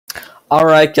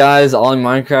Alright guys, Ollie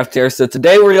Minecraft here. So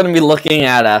today we're going to be looking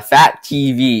at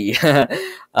FatTV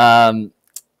and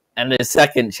his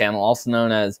second channel, also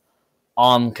known as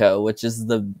Omco, which is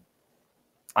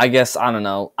I don't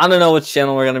know which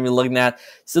channel we're going to be looking at.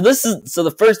 So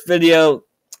the first video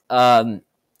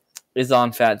is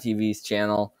on FatTV's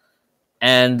channel,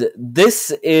 and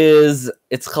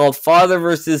it's called Father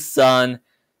versus Son.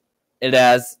 It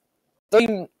has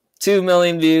 32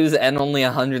 million views and only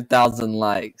 100,000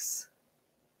 likes.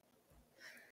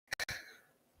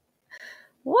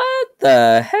 What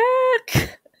the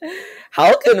heck?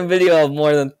 How can a video have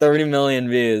more than 30 million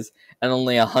views and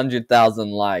only 100,000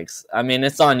 likes? I mean,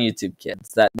 it's on YouTube,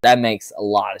 kids. That makes a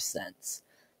lot of sense.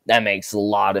 This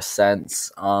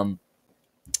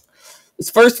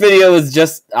first video is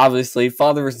just, obviously,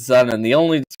 Father vs. Son, and the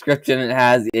only description it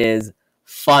has is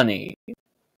funny.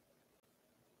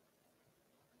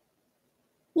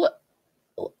 What?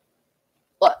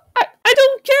 I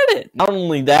don't get it. Not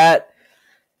only that,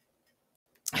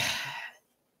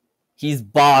 he's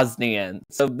Bosnian.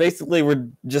 So basically, we're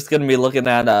just going to be looking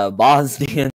at a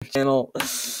Bosnian channel.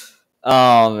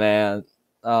 Oh, man.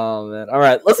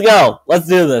 Alright, let's go. Let's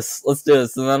do this.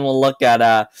 And then we'll look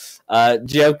at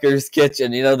Joker's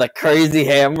Kitchen. You know, the crazy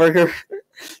hamburger?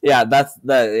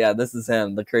 This is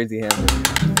him, the crazy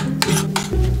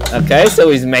hamburger. Okay,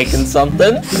 so he's making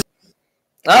something.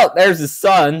 Oh, there's his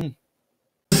son.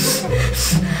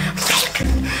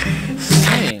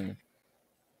 Dang.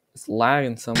 It's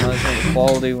lagging so much, the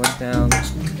quality went down.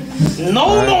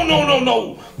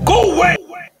 No! Go away!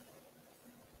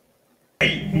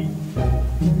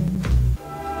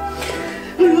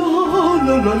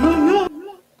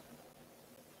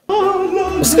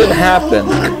 What's gonna happen?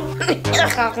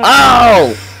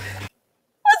 Oh!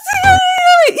 What's he gonna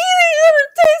eat? He's gonna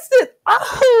taste it!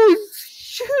 Oh,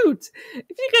 shoot!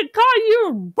 If you get caught,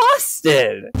 you're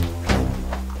busted!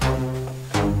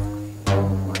 Oh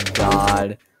my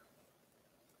god.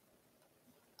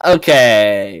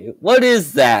 Okay, what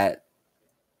is that?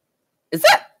 Is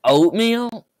that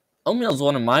oatmeal? Oatmeal's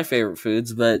one of my favorite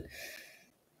foods, but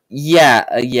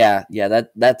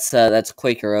that's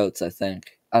Quaker Oats, I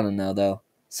think. I don't know though.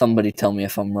 Somebody tell me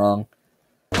if I'm wrong.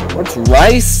 What's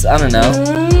rice? I don't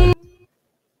know.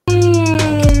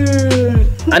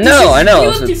 I know.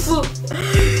 Beautiful.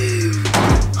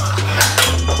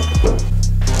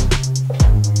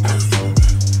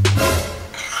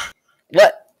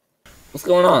 What? What's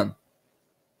going on?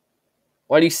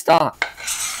 Why do you stop?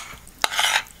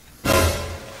 1,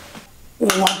 2,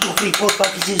 3, 4,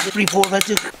 5, 6, 7, 8, 1,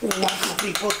 2,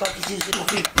 3, 4, 5, 6,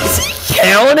 7, 8. Is it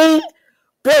counting?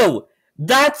 Bro,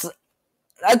 that's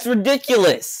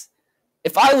ridiculous.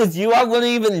 If I was you, I wouldn't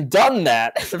even done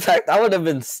that. In fact, I would have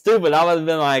been stupid. I would have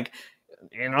been like,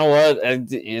 you know what? I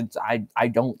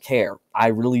don't care. I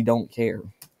really don't care.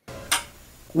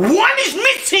 One is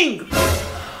missing.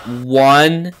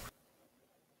 One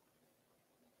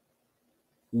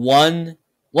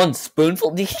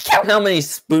spoonful? Did he count how many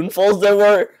spoonfuls there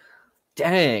were?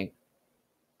 Dang.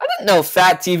 I didn't know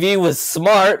FatTV was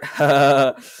smart.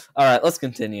 Alright, let's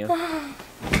continue.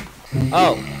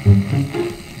 Oh.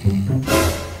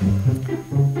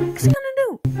 What's he gonna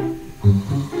do?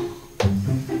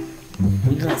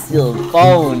 He's gonna steal a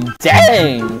phone.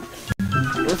 Dang.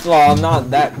 First of all, I'm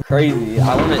not that crazy.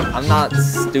 I'm not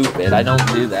stupid. I don't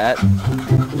do that.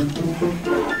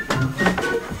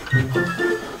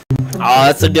 Oh,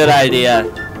 that's a good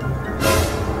idea.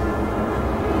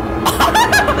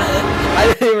 I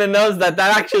didn't even notice that.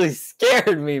 That actually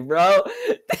scared me, bro.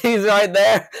 He's right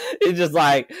there. He's just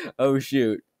like, oh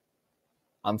shoot.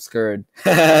 I'm scared.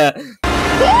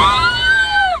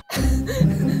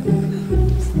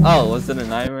 Oh, was it a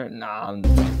nightmare? Nah, I'm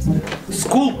not scared.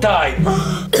 School time.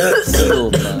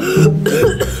 School time.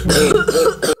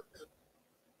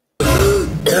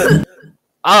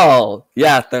 Oh,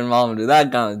 yeah, thermometer.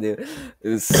 That gonna do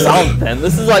something.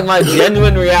 This is like my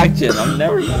genuine reaction. I'm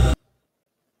never.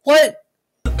 What?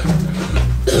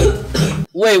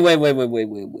 Wait.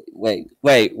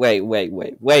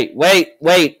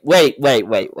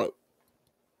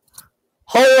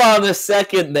 Hold on a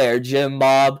second there, Jim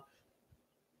Bob.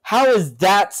 How is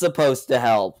that supposed to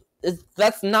help?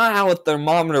 That's not how a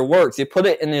thermometer works. You put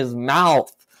it in his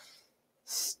mouth.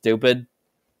 Stupid.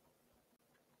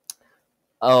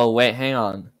 Oh, wait, hang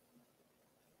on.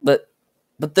 But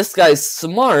this guy's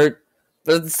smart,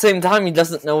 but at the same time, he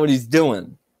doesn't know what he's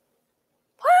doing.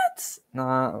 What?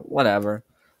 Nah, whatever.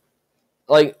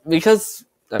 Like, because...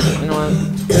 you know what?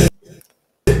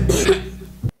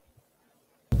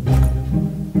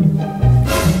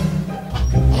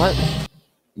 What?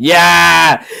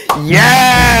 Yeah!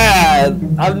 Yeah!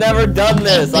 I've never done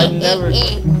this. I've never...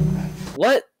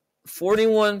 What?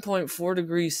 41.4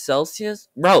 degrees Celsius?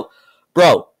 Bro,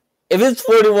 if it's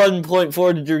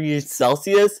 41.4 degrees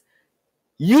Celsius,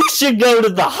 you should go to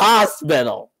the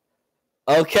hospital.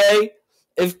 Okay?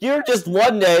 If you're just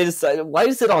one day, why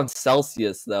is it on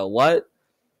Celsius, though? What?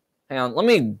 Hang on, let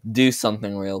me do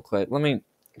something real quick. Let me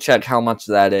check how much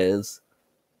that is.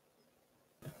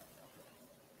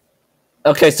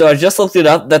 Okay, so I just looked it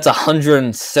up. That's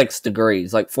 106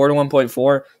 degrees. Like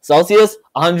 41.4 Celsius,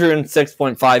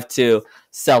 106.52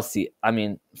 Celsius. I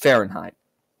mean, Fahrenheit.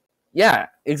 Yeah,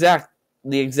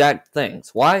 the exact things.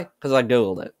 Why? Because I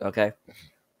Googled it, okay?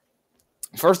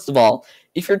 First of all,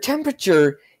 if your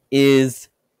temperature is,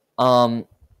 let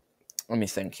me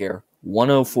think here,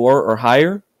 104 or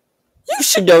higher, you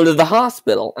should go to the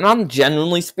hospital. And I'm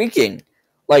genuinely speaking.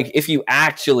 Like, if you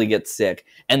actually get sick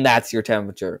and that's your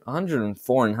temperature,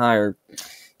 104 and higher,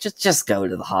 just go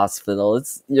to the hospital.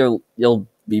 You'll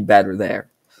be better there.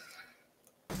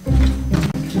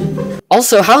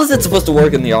 Also, how is it supposed to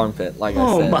work in the armpit? Like I said.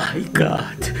 Oh my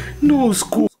God! No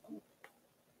school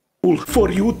for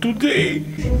you today.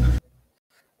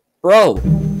 Bro,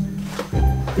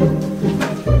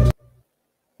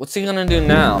 what's he gonna do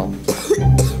now?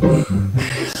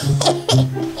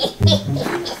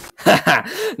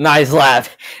 Nice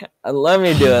laugh. Let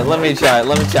me do it. Let me try it.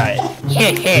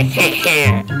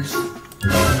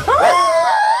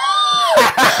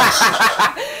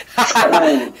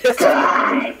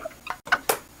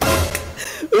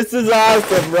 This is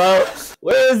awesome, bro.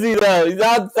 Where is he, though? He's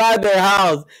outside their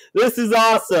house. This is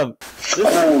awesome.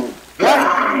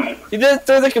 What? He did it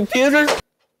through the computer?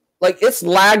 Like, it's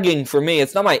lagging for me.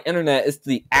 It's not my internet. It's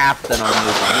the app that I'm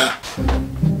using.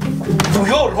 Do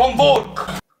your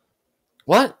homework.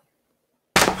 What?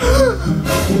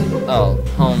 Oh,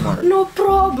 homework. No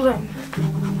problem.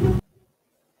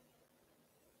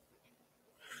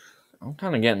 I'm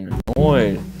kind of getting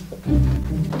annoyed.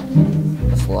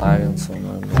 It's lagging so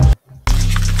much.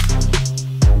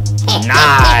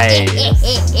 Nice!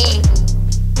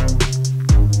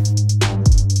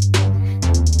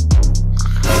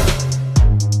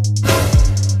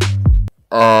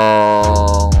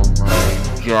 Oh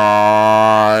my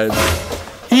God.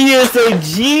 He is a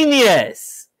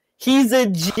genius! He's a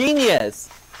genius!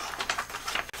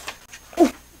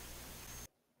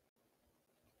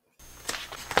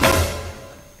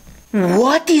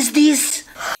 What is this?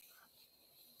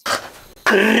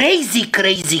 Crazy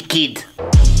kid.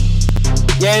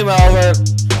 Game over.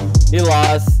 He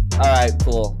lost. Alright,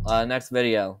 cool. Next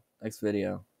video.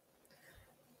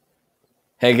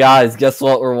 Hey guys, guess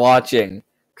what we're watching?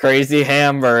 Crazy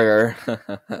hamburger.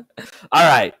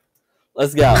 Alright,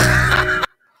 let's go.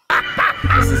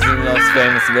 This is the most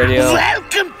famous video.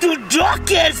 Welcome to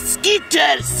Joker's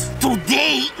Skitters.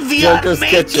 Today we Joker's are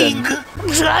making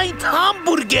giant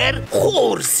hamburger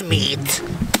horse meat.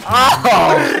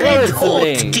 Oh, Red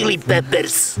hot chili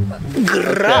peppers.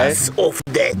 Grass of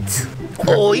that.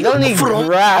 Oil you don't need from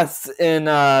grass in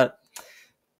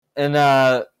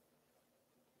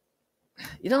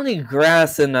you don't need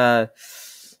grass in a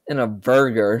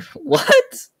burger.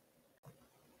 What?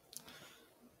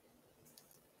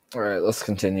 Alright, let's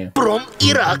continue. From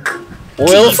Iraq.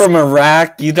 Oil Cheese from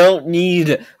Iraq. You don't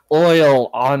need oil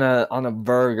on a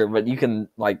burger, but you can,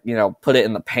 like, you know, put it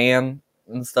in the pan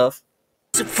and stuff.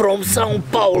 from Sao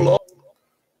Paulo.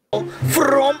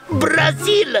 From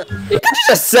Brazil. You could have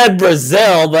just said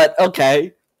Brazil, but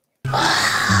okay.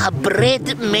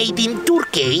 Bread made in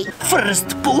Turkey. First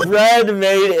put Bread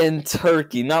made in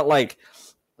Turkey, not like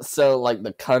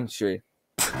the country.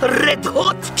 red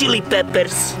hot chili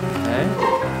peppers. Okay.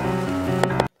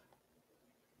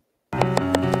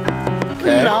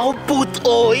 Now put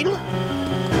oil.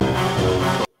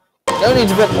 Don't need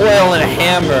to put oil in a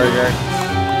hamburger.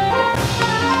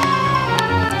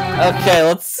 Okay,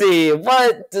 let's see.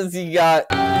 What does he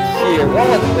got here? What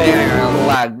was there?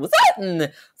 Was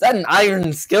that an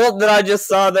iron skillet that I just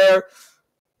saw there?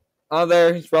 Oh,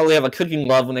 there. You probably have a cooking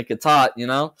glove when it gets hot, you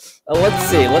know? Let's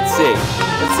see. What?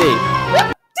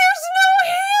 There's no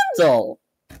handle.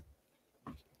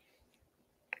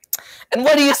 And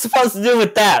what are you supposed to do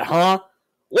with that, huh?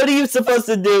 What are you supposed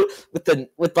to do with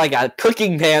like a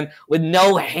cooking pan with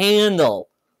no handle?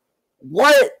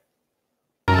 What?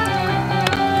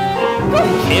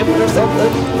 Camping or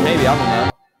something? Maybe, I don't know.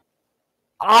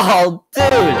 Oh, dude!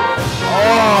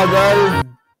 Oh, that is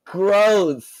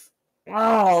gross.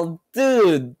 Oh,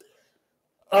 dude!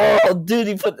 Oh, dude,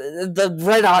 he put the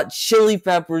red hot chili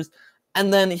peppers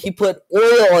and then he put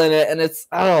oil in it and it's,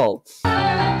 oh.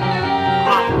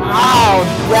 Oh,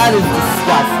 that is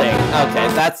disgusting. Okay,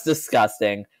 that's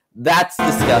disgusting. That's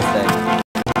disgusting.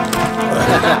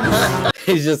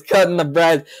 He's just cutting the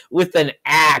bread with an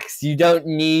axe. You don't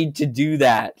need to do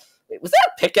that. Wait, was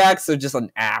that a pickaxe or just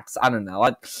an axe? I don't know.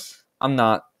 I'm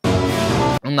not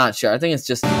sure. I think it's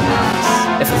just an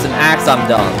axe. If it's an axe, I'm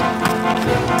done.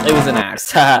 It was an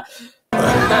axe.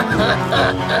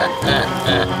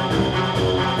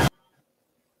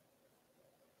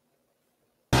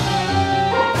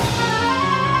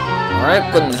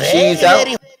 Alright, putting the cheese out.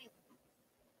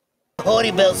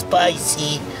 Horrible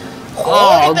spicy.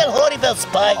 Horrible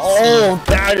spicy.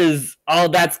 Oh,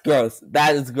 that's gross.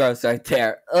 That is gross right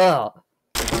there. Ugh.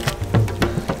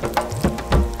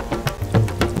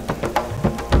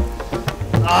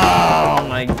 Oh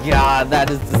my god, that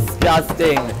is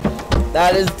disgusting.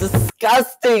 That is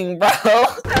disgusting, bro.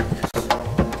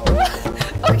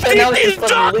 Okay, now let's just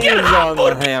put leaves on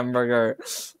the hamburger.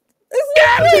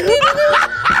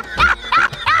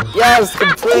 Yeah, it's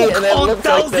complete, and it looks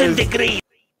like this.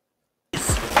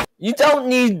 You don't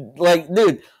need, like,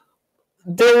 dude.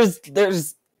 There's.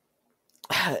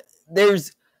 I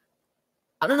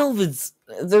don't know if it's.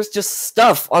 There's just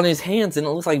stuff on his hands, and it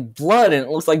looks like blood, and it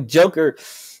looks like Joker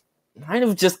might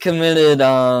have just committed.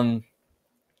 Yeah,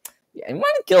 he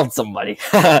might have killed somebody.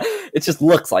 It just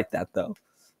looks like that, though.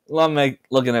 I'm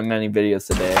looking at many videos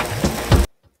today.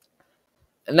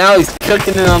 And now he's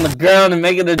cooking it on the ground and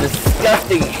making a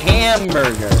disgusting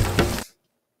hamburger.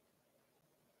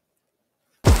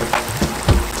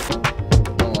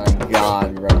 Oh my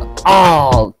god, bro.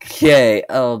 Okay,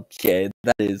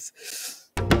 that is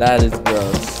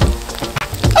gross.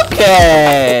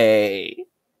 Okay.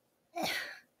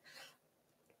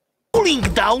 Pulling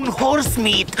down horse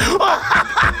meat.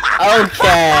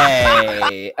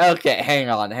 Okay, hang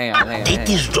on. Hang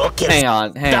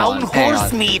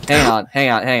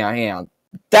on.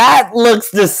 That looks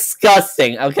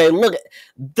disgusting. Okay, look,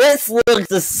 this looks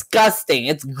disgusting.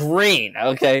 It's green.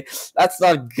 Okay, that's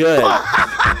not good.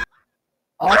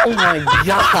 Oh my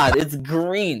god, it's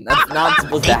green. That's not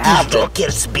supposed to happen. Oh,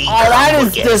 that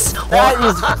is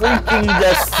freaking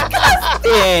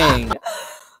disgusting.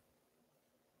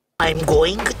 I'm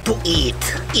going to eat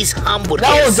is hamburgers.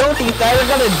 No, don't eat that. You're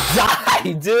gonna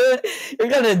die, dude. You're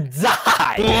gonna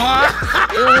die.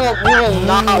 You will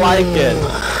not like it.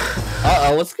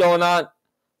 Uh-oh, what's going on?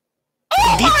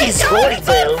 Oh, this is horrible. It's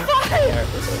on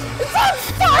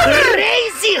fire.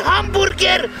 Crazy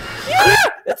hamburger. Yeah,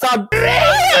 it's on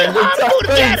crazy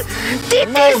hamburger.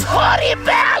 This is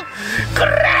horrible.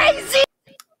 Crazy.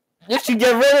 You should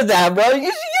get rid of that, bro.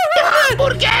 You should get rid of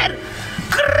hamburger.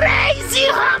 Crazy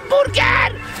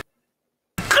hamburger!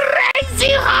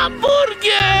 Crazy hamburger!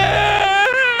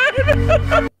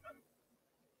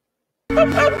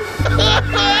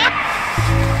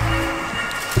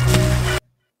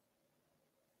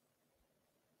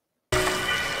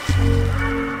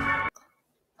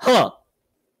 Huh.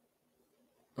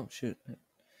 Oh, shoot.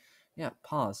 Yeah,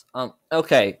 pause.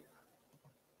 Okay.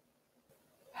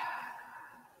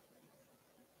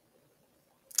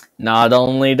 Not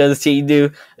only does he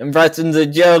do impressions of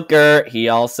Joker, he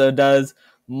also does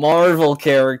Marvel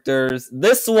characters.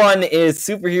 This one is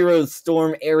Superhero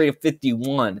Storm Area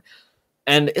 51.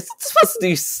 And it's supposed to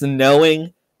be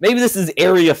snowing. Maybe this is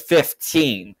Area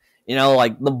 15. You know,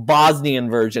 like the Bosnian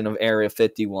version of Area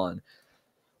 51.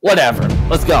 Whatever.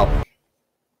 Let's go.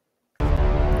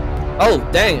 Oh,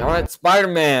 dang. Alright,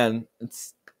 Spider-Man.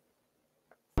 It's...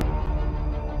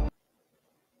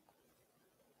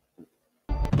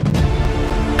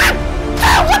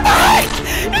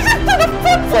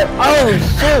 Oh,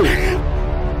 shoot!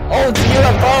 Oh, it's a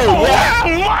UFO! Yeah!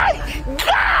 Oh my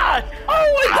god! Oh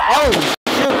my god! Oh,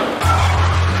 shoot!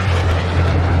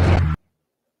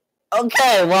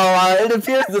 Okay, well, it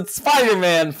appears that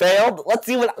Spider-Man failed. Let's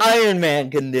see what Iron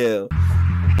Man can do.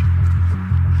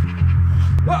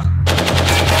 Oh,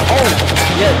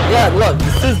 yeah, look,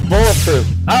 this is bulletproof.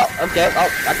 Oh, okay, oh,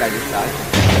 that guy just died.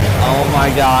 Oh my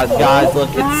god, guys, look,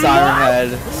 it's Siren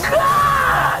Head.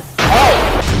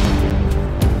 Oh!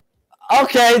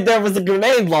 Okay, there was a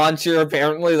grenade launcher,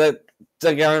 apparently, that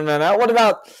took Iron Man out. What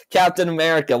about Captain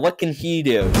America? What can he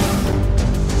do?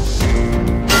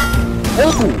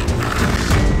 Ooh!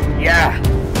 Yeah!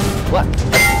 What?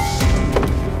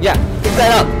 Yeah, pick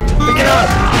that up! Pick it up!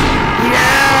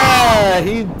 Yeah!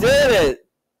 He did it!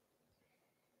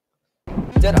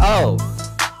 Oh.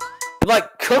 He,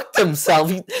 like, cooked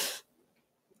himself.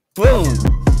 Boom!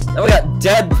 Then we got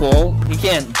Deadpool. He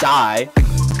can't die.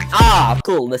 Ah,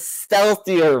 cool. The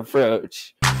stealthier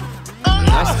approach.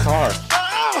 Nice car.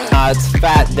 It's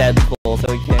fat Deadpool, so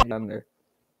he can't get under.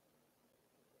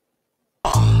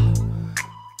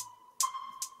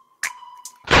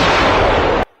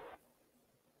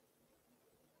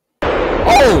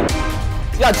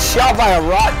 got shot by a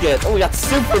rocket. Oh, we got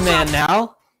Superman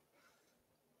now.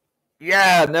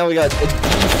 Yeah, now we got a DC.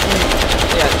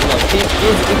 Yeah, look,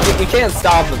 you can't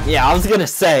stop him. Yeah, I was gonna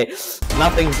say,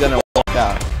 nothing's gonna work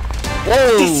out.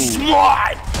 Whoa! This is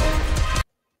mine!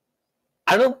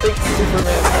 I don't think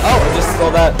Superman... Oh, I just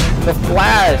saw that. The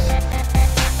Flash.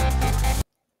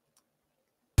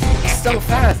 He's so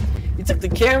fast. He took the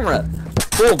camera.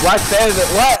 Cool, Black Panther.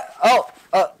 What?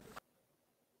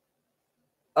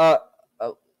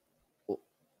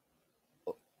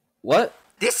 What?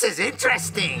 This is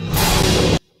interesting.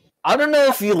 I don't know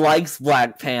if he likes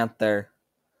Black Panther,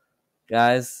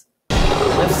 guys.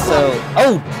 If so,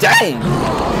 oh dang,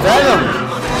 Venom!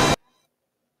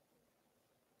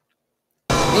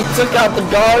 He took out the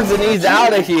guards and he's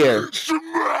out of here.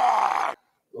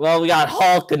 Well, we got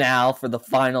Hulk now for the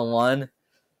final one.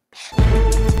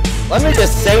 Let me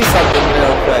just say something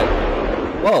real quick.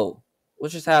 Whoa,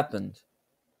 what just happened?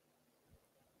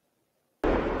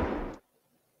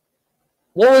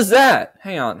 What was that?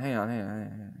 Hang on.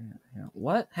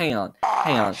 What? Hang on.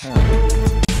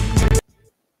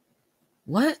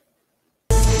 What?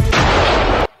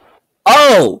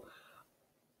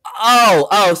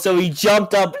 Oh, so he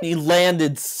jumped up and he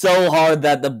landed so hard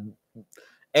that the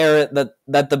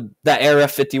Area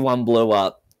 51 blew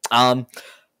up.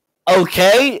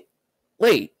 Okay.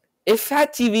 Wait, if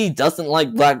FatTV doesn't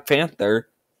like Black Panther,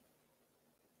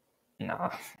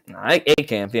 it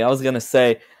can't be. I was gonna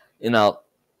say,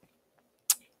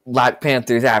 Black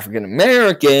Panther's African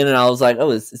American, and I was like, oh,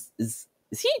 is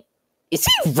he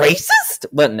racist?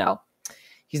 But no,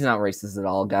 he's not racist at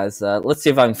all, guys. Let's see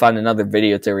if I can find another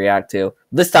video to react to.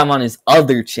 This time on his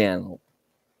other channel.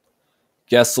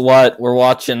 Guess what? We're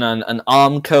watching an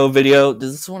Omco video.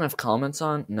 Does this one have comments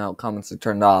on? No, comments are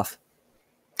turned off.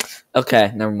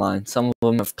 Okay, never mind. Some of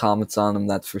them have comments on them,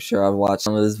 that's for sure. I've watched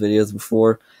some of his videos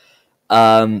before.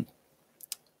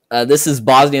 This is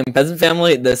Bosnian peasant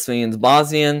family. This means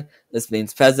Bosnian. This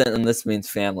means peasant, and this means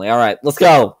family. All right, let's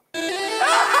go.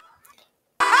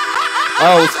 Oh,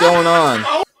 what's going on?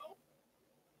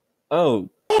 Oh,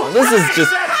 this is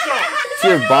just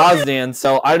pure Bosnian,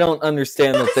 so I don't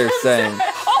understand what they're saying.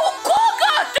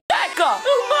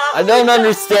 I don't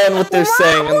understand what they're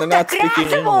saying, and they're not speaking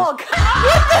English. What was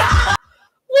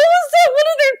that? What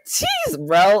are their teeth,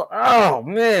 bro? Oh,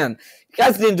 man. You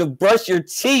guys need to brush your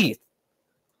teeth.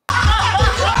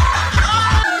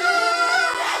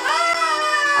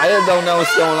 I don't know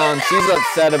what's going on. She's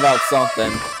upset about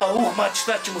something.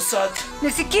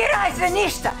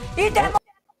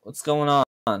 What's going on?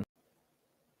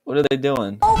 What are they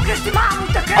doing?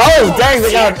 Oh, dang,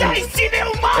 they got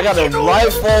a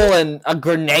rifle and a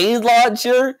grenade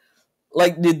launcher?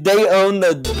 Like, did they own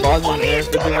the Bosnian Area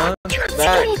 51?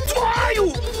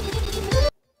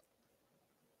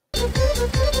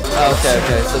 Okay,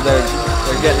 so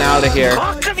they're getting out of here.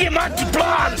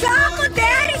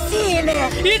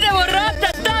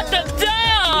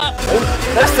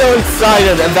 They're so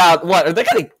excited about what? Are they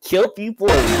gonna kill people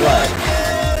or what?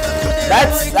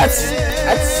 That's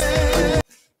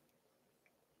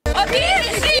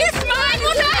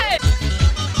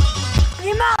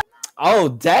oh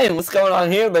dang, what's going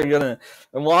on here? They're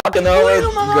walking over,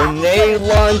 grenade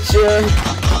launcher.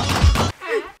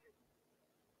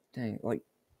 Dang, like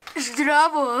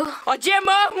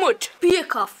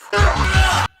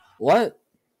what?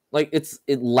 Like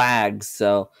it lags,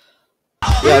 so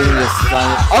yeah, I can just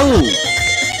find it. Oh!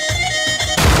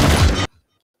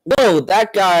 Whoa,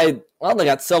 that guy. Well, they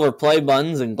got silver play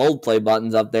buttons and gold play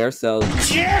buttons up there, so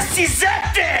what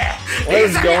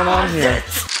is going on here?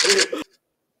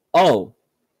 Oh.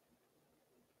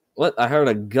 What? I heard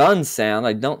a gun sound.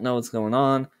 I don't know what's going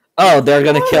on. Oh, they're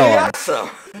gonna kill him.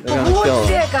 They're gonna kill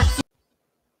him.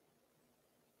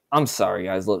 I'm sorry,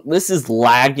 guys. Look, this is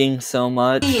lagging so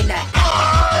much. It's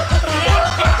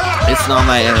not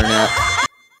my internet.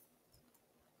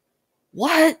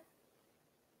 What?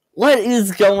 What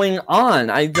is going on?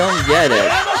 I don't get it.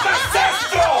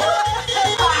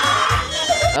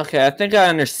 Okay, I think I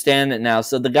understand it now.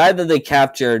 So the guy that they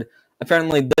captured,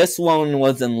 apparently this woman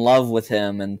was in love with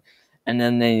him, and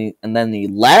then he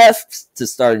left to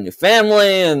start a new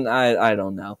family, and I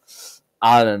don't know.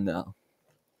 I don't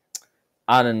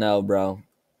know, bro.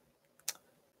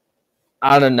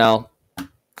 I don't know.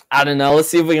 Let's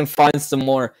see if we can find some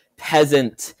more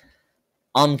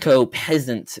Omco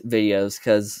peasant videos,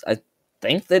 because I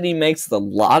think that he makes a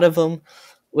lot of them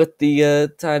with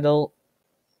the title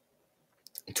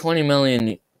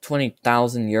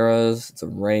 20,000 euros. It's a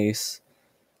race.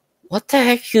 What the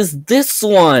heck is this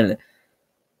one?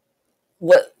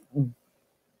 What?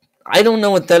 I don't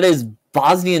know what that is.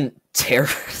 Bosnian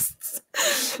terrorists.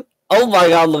 Oh my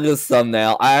god, look at this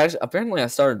thumbnail. Apparently I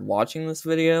started watching this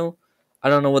video. I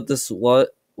don't know what this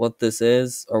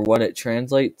is or what it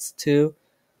translates to.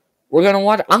 We're gonna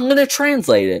watch. I'm gonna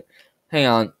translate it. Hang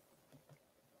on.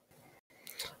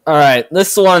 All right,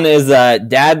 this one is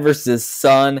dad versus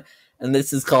son, and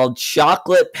this is called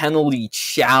Chocolate Penalty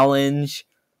Challenge.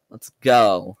 Let's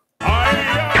go.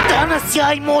 Danas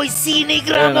ja I moj sin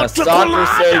igramo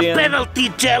čokolada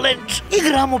penalty challenge.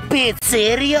 Igramo 5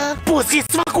 serija, poslije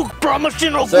svakog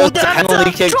promašenog udarca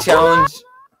penalty kick challenge.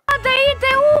 Da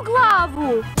ide u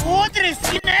glavu. Udri,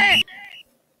 sine!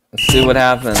 Let's see what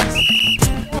happens.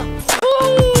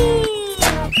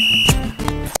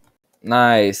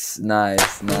 Nice. Hang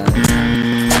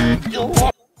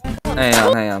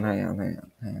on.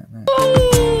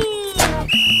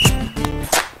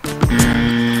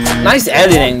 Nice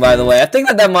editing, by the way. I think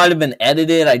that might have been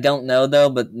edited. I don't know, though,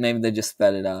 but maybe they just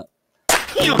sped it up.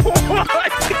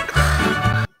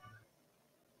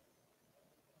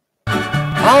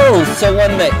 Oh, so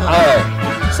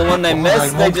when they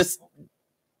miss, they just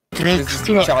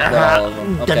chocolate all of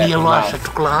them. Okay,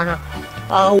 wow.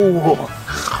 Au.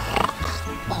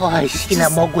 Oj, sine,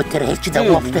 mogu ti reći da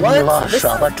uopšte nije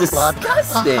loša ova čokolada.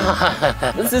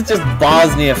 This is just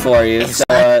Bosnia for you. So,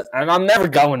 and I'm never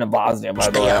going to Bosnia, by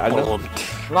the way. I'm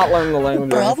not learning the language.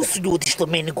 Bravo su ljudi što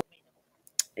meni govore.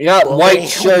 You got white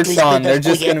shirts on. They're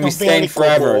just gonna be staying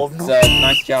forever. So,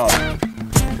 nice job.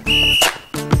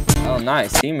 Oh,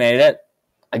 nice. He made it.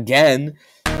 Again.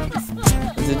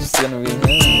 Is it just gonna be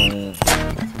him?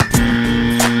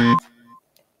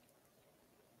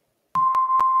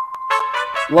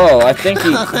 Whoa, I think he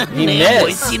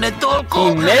missed.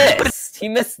 He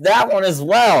missed that one as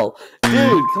well.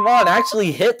 Dude, come on,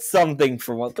 actually hit something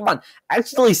for once. Come on,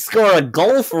 actually score a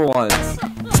goal for once.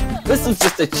 This is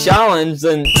just a challenge,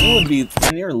 then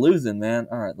you're losing, man.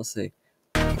 Alright, let's see.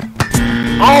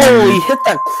 Oh, he hit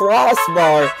that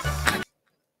crossbar.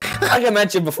 Like I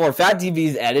mentioned before,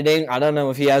 FatTV's editing. I don't know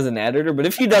if he has an editor, but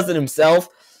if he does it himself,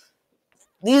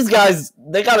 these guys,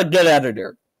 they got a good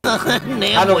editor.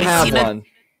 I don't have one.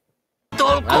 I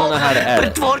don't know how to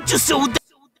edit. Dude, this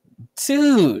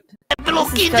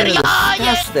is kind of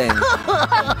disgusting.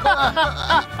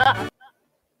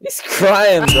 He's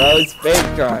crying, bro. He's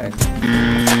fake crying.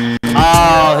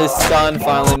 Oh, his son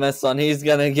finally missed one. He's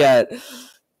gonna get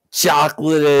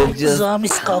chocolated. He's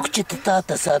covering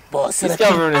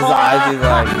his eyes. He's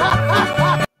like,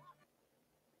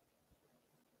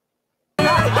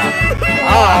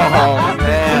 oh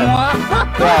man,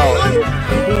 bro.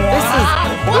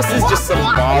 This is just some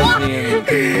Bosnian.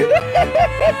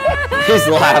 He's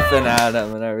laughing at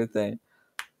him and everything.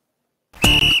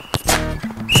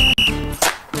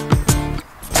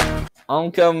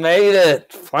 Omco made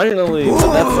it finally,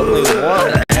 but that's only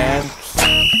one, man.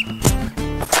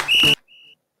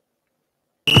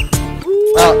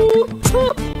 Oh,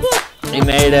 he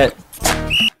made it.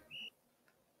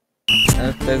 And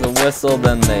if there's a whistle,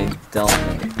 then they don't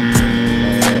make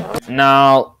it.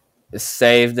 No, it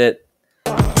saved it.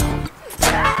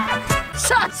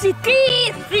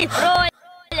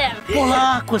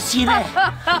 Polako, sine.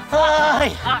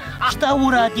 Aj, šta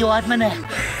uradio od mene?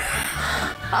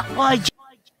 Aj,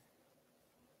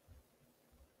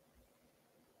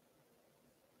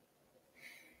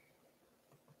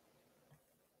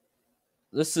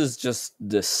 This is just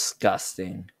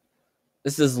disgusting.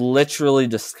 This is literally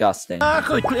disgusting.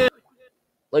 Like,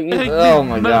 oh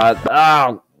my god.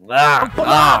 Oh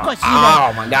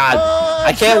my god.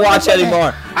 I can't watch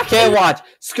anymore. I can't watch.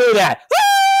 Screw that.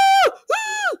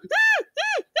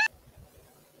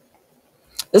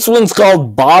 This one's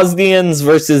called Bosnians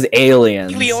versus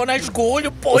Aliens.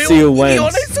 Let's see who wins.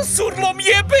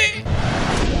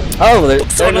 Oh, they're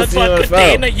gonna see on the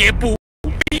phone.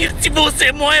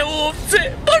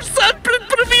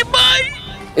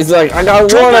 He's like, I gotta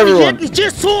warn everyone.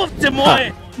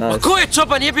 Nice. Ko je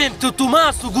čoban, jebem tu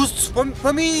masnu gustu?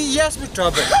 Pa mi jesmo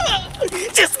čoban.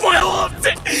 Gdje su moje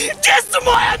ovce? Gdje su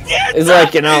moja djeca? He's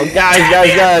like, you know, guys,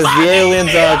 the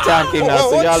aliens are attacking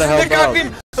us. We gotta help out.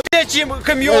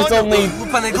 There's only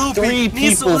 3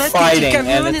 people fighting,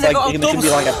 and it's like, it could be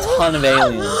like a ton of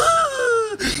aliens.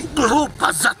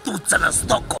 Glupa zatucana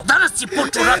stoko. Danas je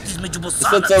počeo rat između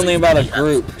Bosanaca. It's only about a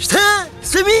group. Šta?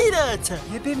 Svemiraca?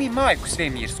 Jebe mi majku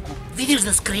svemirsku. Vidiš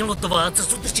da skrilotovaca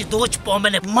sutra će doći po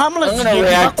mene. Mamla si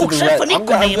je, ovakvog šefa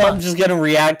niko nema. I'm just gonna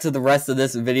react to the rest of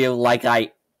this video like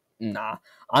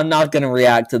I'm not gonna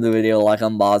react to the video like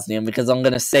I'm Bosnian because I'm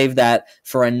gonna save that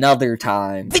for another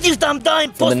time. Vidiš da vam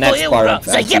dajem po 100 eura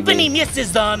za jebeni mjesec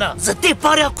dana. Za te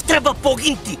pare ako treba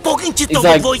poginti, poginćete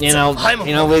ovo dvojice. You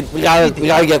know, we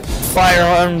gotta get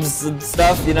firearms and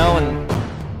stuff, you know, and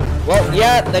Well,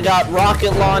 yeah, they got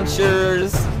rocket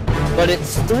launchers, but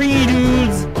it's 3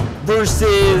 dudes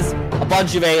versus a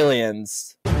bunch of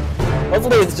aliens.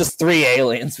 Hopefully it's just 3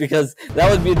 aliens, because that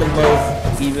would be the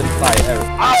most even fight ever.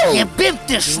 Oh! You pimped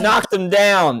this! Knocked him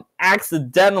down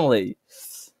accidentally.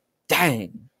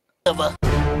 Dang.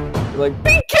 Like,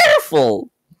 be careful!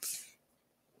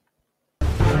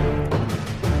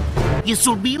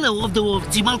 Jesu bile ovde u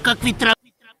ovci, mal kakvi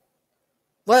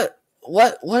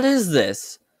What is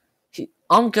this?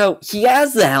 Omco, he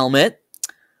has the helmet,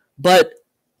 but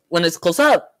when it's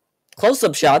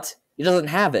close-up shots, he doesn't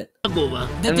have it.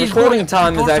 And recording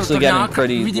time is actually getting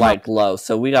pretty, like, low,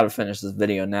 so we gotta finish this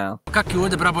video now.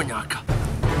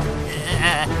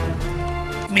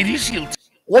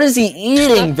 What is he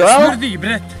eating, bro?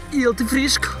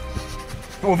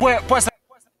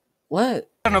 What?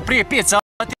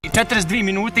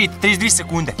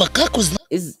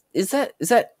 Is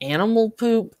that animal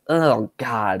poop? Oh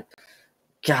God,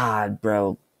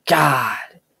 bro, God,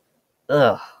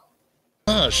 ugh.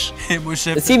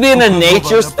 Is he being a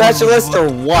nature specialist or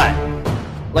what?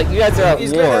 Like, you guys are at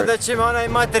war.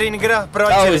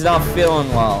 Oh, he's not feeling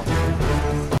well.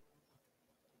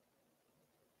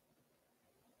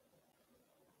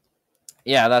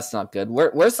 Yeah, that's not good.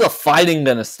 Where's the fighting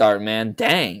gonna start, man?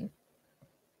 Dang.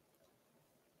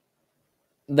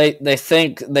 They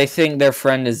think their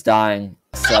friend is dying,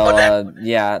 so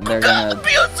yeah, they're gonna.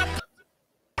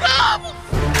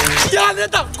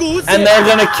 And they're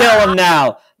gonna kill him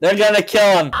now. They're gonna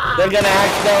kill him. They're gonna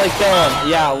accidentally kill him.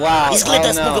 Yeah, wow.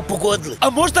 Izgleda smo ga pogodili. A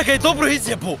možda ga je dobro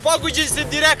izjebu. Poguđen se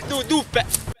direktno u dupe.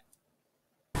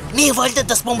 Nije valjda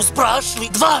da smo mu sprašili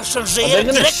 2 šanžeja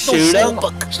direktno u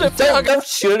šupak. Don't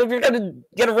shoot him, you're gonna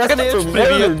get arrested for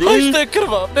murder, dude. A što je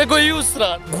krvav, nego je i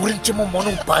usran. Gurit ćemo mu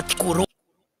onu patiku u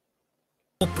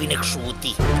rupu i nek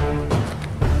šuti.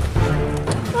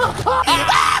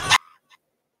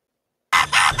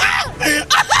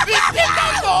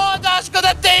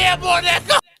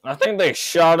 I think they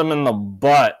shot him in the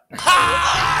butt.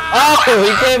 Oh,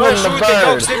 he gave him the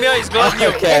bird.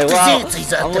 Okay, well,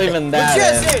 I'm leaving that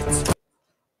in.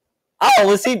 Oh,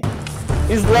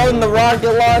 he's loading the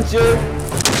rocket launcher.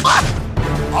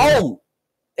 Oh,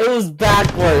 it was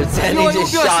backwards, and he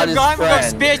just shot his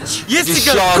friend. He just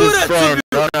shot his friend.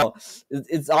 No.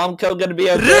 Is Omco gonna be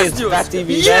okay? Is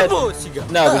FatTV dead? No,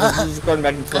 because this is recording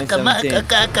back in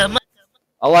 2017.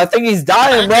 Oh, I think he's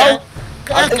dying, bro.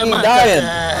 I think he's dying.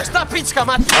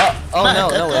 Oh no,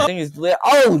 I think he's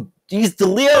he's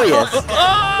delirious.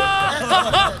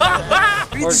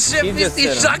 Or he just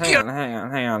hit him.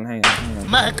 Hang on.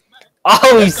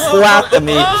 Oh, he slapped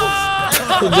me.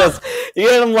 He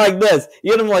hit him like this.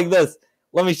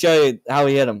 Let me show you how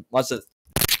he hit him. Watch this.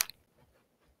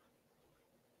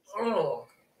 Oh.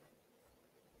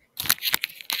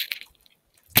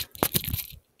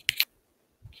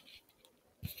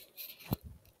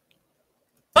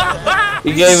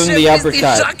 He gave him the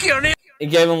uppercut. He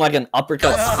gave him like an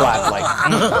uppercut slap, like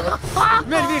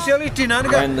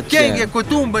right in the chin.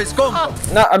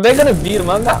 No, are they gonna beat him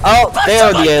up now? Oh, they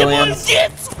are the aliens.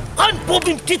 Han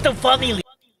pobim čitam familiju.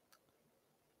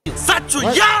 Sad ću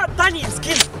ja Daniel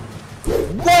skin.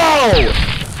 Whoa!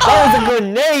 That was a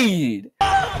grenade!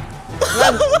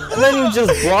 And then you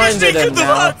just blinded him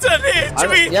now.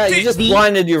 Yeah, you just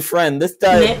blinded your friend. This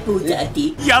guy... They're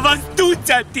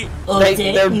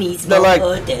like,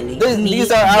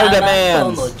 these are our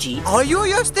demands. A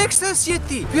joj, tek sam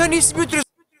sjeti. Ja nisam jutro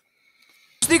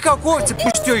slikao kovce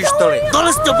puštio i što li.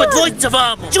 Dolazite oba dvojica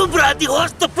vamo. Čubradi,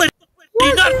 hoštoperi,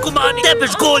 narkomani. Tebe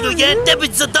žgolju jen, tebe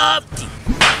zadavti.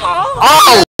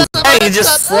 Oh! Hey, you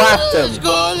just slapped him.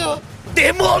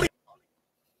 Te molim.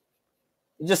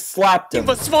 You just slapped him.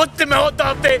 Svodite me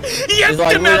odavde. He's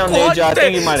like, we don't need you. I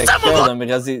think you might have killed him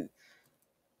because he...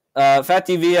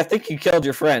 FatTV, I think you killed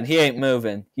your friend. He ain't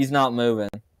moving. He's not moving.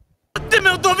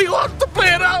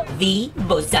 Vi,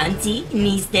 Bosanci,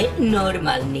 niste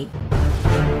normalni.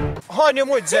 On je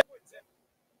moj dze...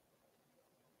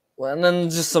 Well, and then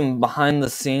just some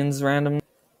behind-the-scenes random...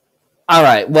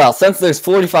 Alright, well, since there's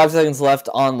 45 seconds left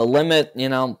on the limit, you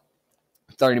know,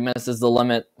 30 minutes is the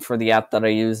limit for the app that I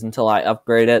use until I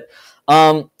upgrade it.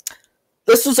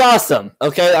 This was awesome,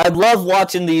 okay? I love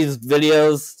watching these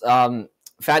videos.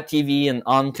 FatTV and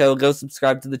Omco, go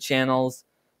subscribe to the channels.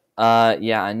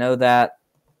 Yeah, I know that.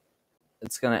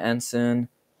 It's going to end soon.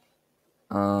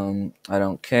 I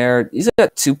don't care. He's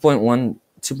got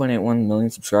 2.81 million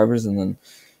subscribers and then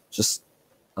just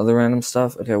other random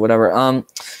stuff. Okay, whatever.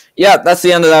 Yeah, that's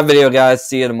the end of that video, guys.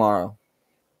 See you tomorrow.